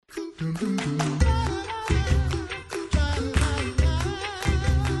You're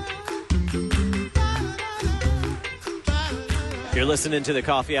listening to the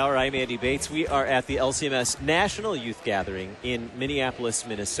Coffee Hour. I'm Andy Bates. We are at the LCMS National Youth Gathering in Minneapolis,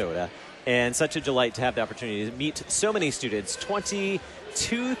 Minnesota. And such a delight to have the opportunity to meet so many students,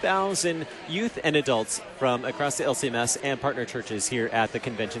 22,000 youth and adults from across the LCMS and partner churches here at the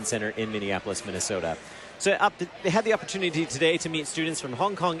Convention Center in Minneapolis, Minnesota. So they had the opportunity today to meet students from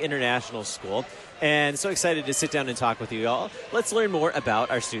Hong Kong International School, and so excited to sit down and talk with you all. Let's learn more about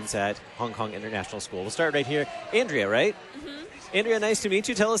our students at Hong Kong International School. We'll start right here. Andrea, right? Mm-hmm. Andrea, nice to meet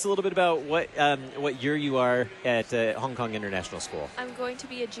you. Tell us a little bit about what year you are at Hong Kong International School. I'm going to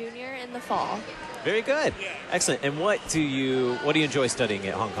be a junior in the fall. Very good. Excellent. And what do you enjoy studying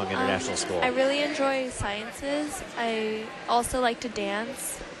at Hong Kong International School? I really enjoy sciences. I also like to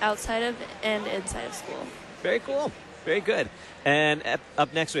dance outside of and inside of school. Very cool. Very good. And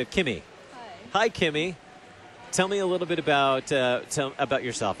up next we have Kimmie. Hi. Hi, Kimmie. Tell me a little bit about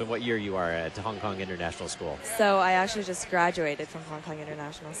yourself and what year you are at Hong Kong International School. So I actually just graduated from Hong Kong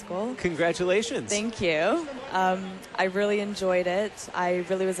International School. Congratulations. Thank you. I really enjoyed it. I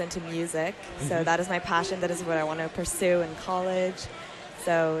really was into music. So that is my passion. That is what I want to pursue in college.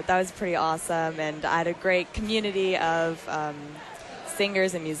 So that was pretty awesome. And I had a great community of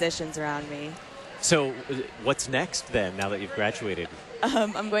singers and musicians around me. So what's next then, now that you've graduated?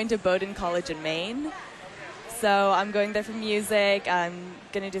 I'm going to Bowdoin College in Maine. So I'm going there for music. I'm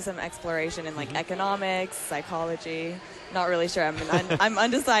going to do some exploration in like economics, psychology. Not really sure. I'm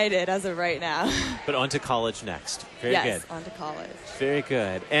undecided as of right now. But on to college next. Very good. Yes, on to college. Very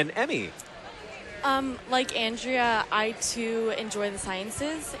good. And Emmy? Like Andrea, I too enjoy the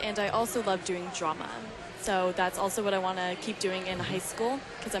sciences, and I also love doing drama. So that's also what I want to keep doing in high school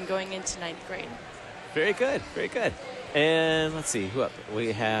because I'm going into 9th grade. Very good. Very good. And let's see, who up?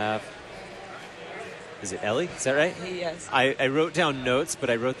 We have... Is it Ellie? Is that right? Yes. I wrote down notes, but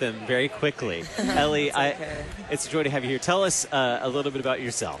I wrote them very quickly. Ellie, it's a joy to have you here. Tell us a little bit about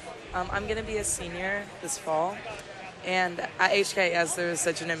yourself. I'm going to be a senior this fall. And at HKIS, there was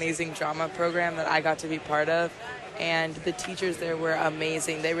such an amazing drama program that I got to be part of. And the teachers there were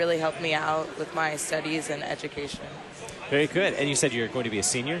amazing. They really helped me out with my studies and education. Very good. And you said you're going to be a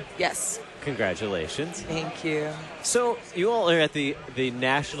senior? Yes. Congratulations. Thank you. So you all are at the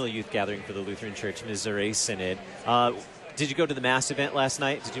National Youth Gathering for the Lutheran Church Missouri Synod. Did you go to the Mass event last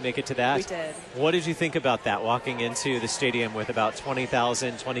night? Did you make it to that? We did. What did you think about that, walking into the stadium with about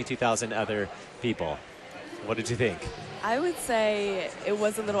 20,000, 22,000 other people? What did you think? I would say it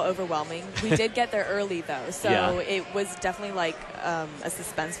was a little overwhelming. We did get there early, though, so It was definitely like a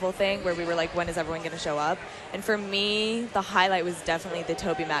suspenseful thing where we were like, when is everyone going to show up? And for me, the highlight was definitely the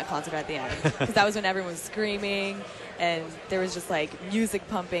Toby Mac concert at the end, because that was when everyone was screaming, and there was just like music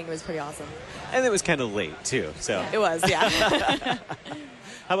pumping. It was pretty awesome. And it was kind of late, too. So it was, yeah.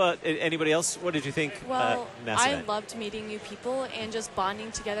 How about anybody else? What did you think? Well, Mass I event? loved meeting new people and just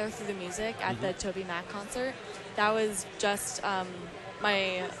bonding together through the music at the Toby Mac concert. That was just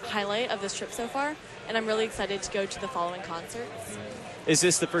my highlight of this trip so far, and I'm really excited to go to the following concerts. Is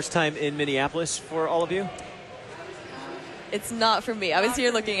this the first time in Minneapolis for all of you? It's not for me. I was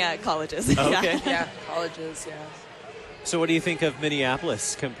here looking at colleges. Okay. Yeah, colleges, yeah. So what do you think of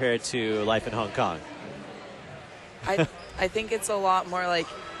Minneapolis compared to life in Hong Kong? I think it's a lot more like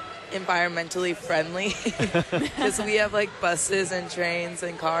environmentally friendly because we have like buses and trains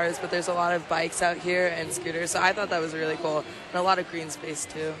and cars, but there's a lot of bikes out here and scooters. So I thought that was really cool, and a lot of green space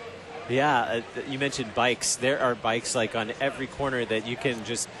too. Yeah, you mentioned bikes. There are bikes like on every corner that you can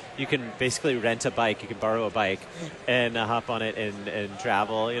basically rent a bike. You can borrow a bike and hop on it and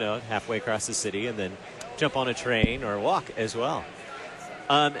travel, halfway across the city, and then jump on a train or walk as well.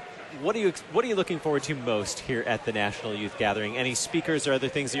 What are you looking forward to most here at the National Youth Gathering? Any speakers or other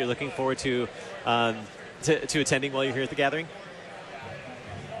things that you're looking forward to attending while you're here at the gathering?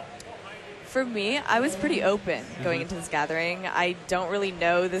 For me, I was pretty open going into this gathering. I don't really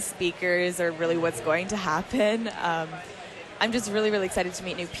know the speakers or really what's going to happen. I'm just really, really excited to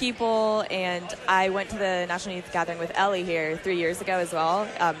meet new people, and I went to the National Youth Gathering with Ellie here 3 years ago as well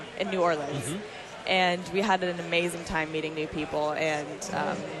in New Orleans. And we had an amazing time meeting new people, and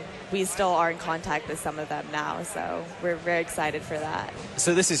we still are in contact with some of them now, so we're very excited for that.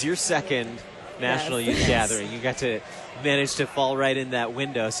 So this is your second National Youth Gathering. You got to manage to fall right in that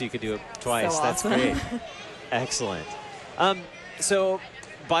window so you could do it twice. So That's awesome. great. Excellent. So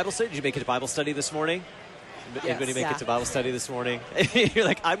Bible study, did you make it to Bible study this morning? Yes. Anybody make it to Bible study this morning? You're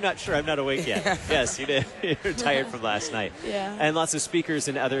like, I'm not sure. I'm not awake yet. Yes, you did. You're tired from last night. Yeah. And lots of speakers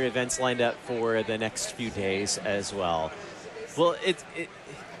and other events lined up for the next few days as well. Well,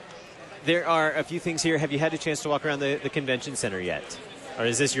 there are a few things here. Have you had a chance to walk around the convention center yet? Or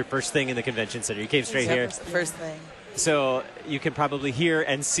is this your first thing in the convention center? You came straight here? First thing. So you can probably hear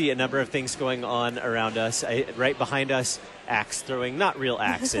and see a number of things going on around us. Right behind us, axe throwing, not real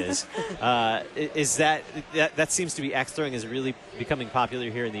axes. Is that seems to be axe throwing is really becoming popular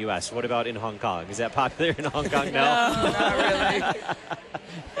here in the U.S. What about in Hong Kong? Is that popular in Hong Kong? No, not really.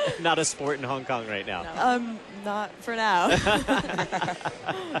 Not a sport in Hong Kong right now. Not for now.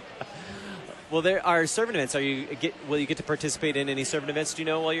 Well, there are servant events. Will you get to participate in any servant events? Do you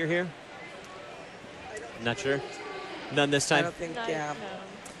know while you're here? Not sure. None this time? I don't think, yeah.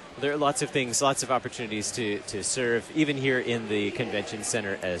 There are lots of things, lots of opportunities to serve, even here in the convention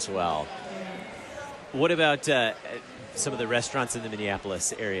center as well. What about some of the restaurants in the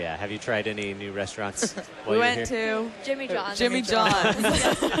Minneapolis area? Have you tried any new restaurants while We you're went here? to Jimmy John's. Jimmy John's.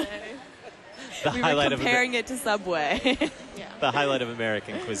 The We highlight were of comparing it to Subway. the highlight of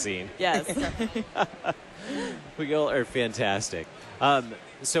American cuisine. Yes. We all are fantastic.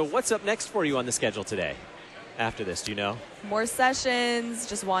 So what's up next for you on the schedule today? After this, do you know? More sessions,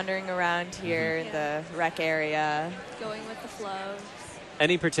 just wandering around here in the rec area. Going with the flow.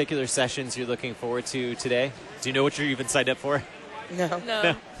 Any particular sessions you're looking forward to today? Do you know what you're even signed up for? No.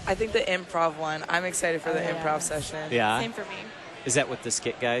 No. I think the improv one. I'm excited for the improv session. Yeah. Same for me. Is that with the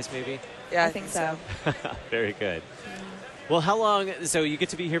skit guys, maybe? Yeah, I think so. Very good. Well, how long? So you get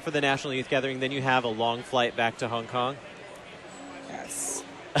to be here for the National Youth Gathering, then you have a long flight back to Hong Kong? Yes.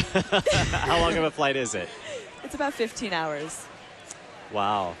 How long of a flight is it? It's about 15 hours.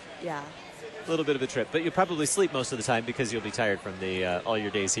 Wow. Yeah. A little bit of a trip, but you'll probably sleep most of the time because you'll be tired from the all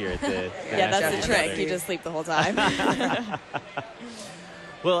your days here at the Yeah, National that's Youth the trick. Gathering. You just sleep the whole time.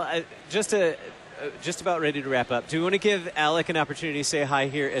 Well, just about ready to wrap up. Do you want to give Alec an opportunity to say hi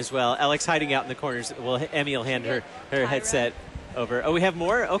here as well? Alec's hiding out in the corners. Well, Emmy will hand her headset over. Oh, we have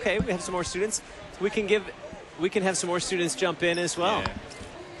more? Okay, we have some more students. We can have some more students jump in as well. Yeah.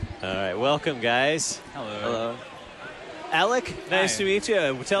 All right, welcome, guys. Hello. Alec, nice Hi. to meet you.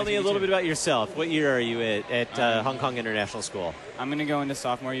 Tell Nice to me a meet little you. bit about yourself. What year are you at Hong Kong International School? I'm going to go into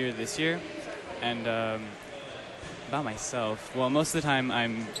sophomore year this year. And about myself, well, most of the time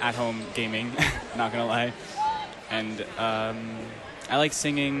I'm at home gaming, not going to lie. And I like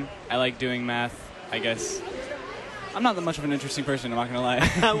singing. I like doing math, I guess. I'm not that much of an interesting person, I'm not going to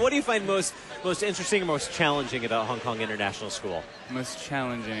lie. What do you find most interesting or most challenging about Hong Kong International School? Most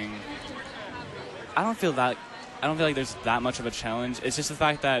challenging. I don't feel like there's that much of a challenge. It's just the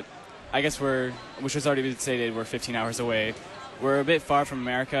fact that I guess which has already been stated, we're 15 hours away. We're a bit far from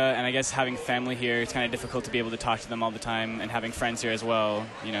America, and I guess having family here, it's kind of difficult to be able to talk to them all the time, and having friends here as well.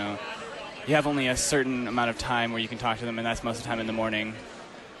 You know, you have only a certain amount of time where you can talk to them, and that's most of the time in the morning.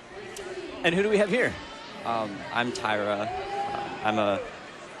 And who do we have here? I'm Tyra. I'm a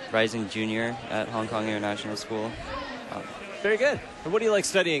rising junior at Hong Kong International School. Very good. And what do you like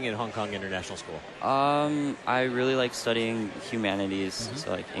studying in Hong Kong International School? I really like studying humanities,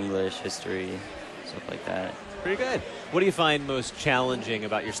 so like English, history, stuff like that. Pretty good. What do you find most challenging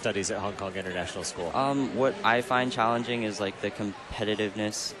about your studies at Hong Kong International School? What I find challenging is like the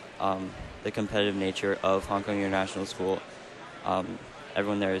competitiveness, the competitive nature of Hong Kong International School.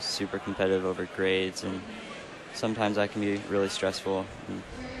 Everyone there is super competitive over grades, and sometimes that can be really stressful.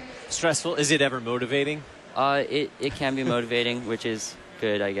 Stressful? Is it ever motivating? It can be motivating, which is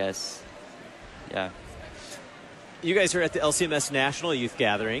good, I guess. Yeah. You guys are at the LCMS National Youth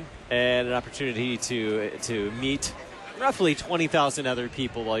Gathering, and an opportunity to meet roughly 20,000 other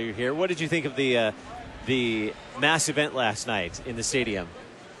people while you're here. What did you think of the mass event last night in the stadium?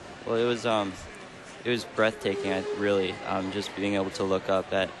 Well, it was breathtaking. Really, just being able to look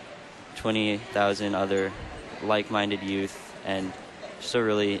up at 20,000 other like-minded youth, and just a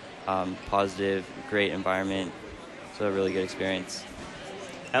really positive, great environment. So a really good experience.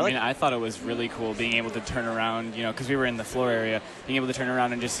 I mean, I thought it was really cool being able to turn around, you know, because we were in the floor area, being able to turn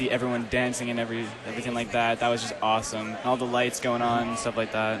around and just see everyone dancing and everything like that. That was just awesome. And all the lights going on and stuff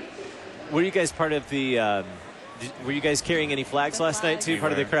like that. Were you guys part of the? Were you guys carrying any flags last night too?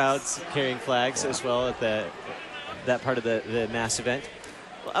 Part of the crowds carrying flags as well at that part of the mass event.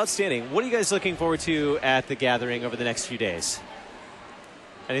 Well, outstanding. What are you guys looking forward to at the gathering over the next few days?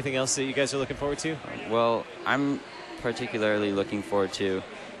 Anything else that you guys are looking forward to? Well, I'm particularly looking forward to,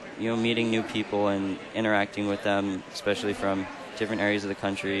 meeting new people and interacting with them, especially from different areas of the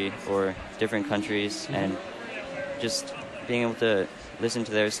country or different countries, and just being able to listen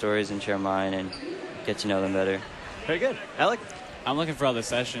to their stories and share mine and get to know them better. Very good. Alec? I'm looking for all the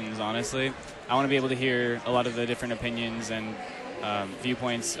sessions, honestly. I want to be able to hear a lot of the different opinions and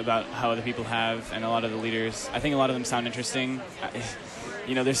viewpoints about how other people have, and a lot of the leaders. I think a lot of them sound interesting.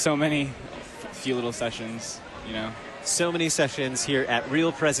 there's so many few little sessions, So many sessions here at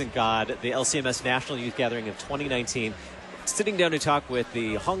Real Present God, the LCMS National Youth Gathering of 2019. Sitting down to talk with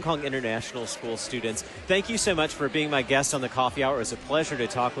the Hong Kong International School students. Thank you so much for being my guest on the Coffee Hour. It was a pleasure to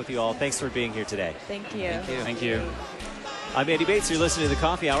talk with you all. Thanks for being here today. Thank you. Thank you. I'm Andy Bates. You're listening to the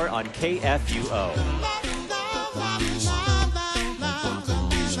Coffee Hour on KFUO.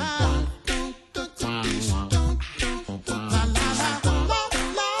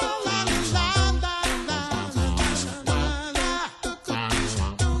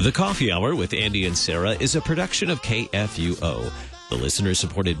 The Coffee Hour with Andy and Sarah is a production of KFUO, the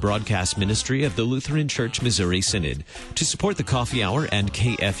listener-supported broadcast ministry of the Lutheran Church Missouri Synod. To support the Coffee Hour and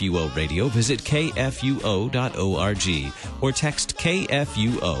KFUO Radio, visit kfuo.org or text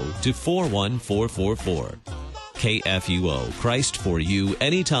KFUO to 41444. KFUO, Christ for you,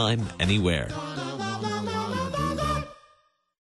 anytime, anywhere.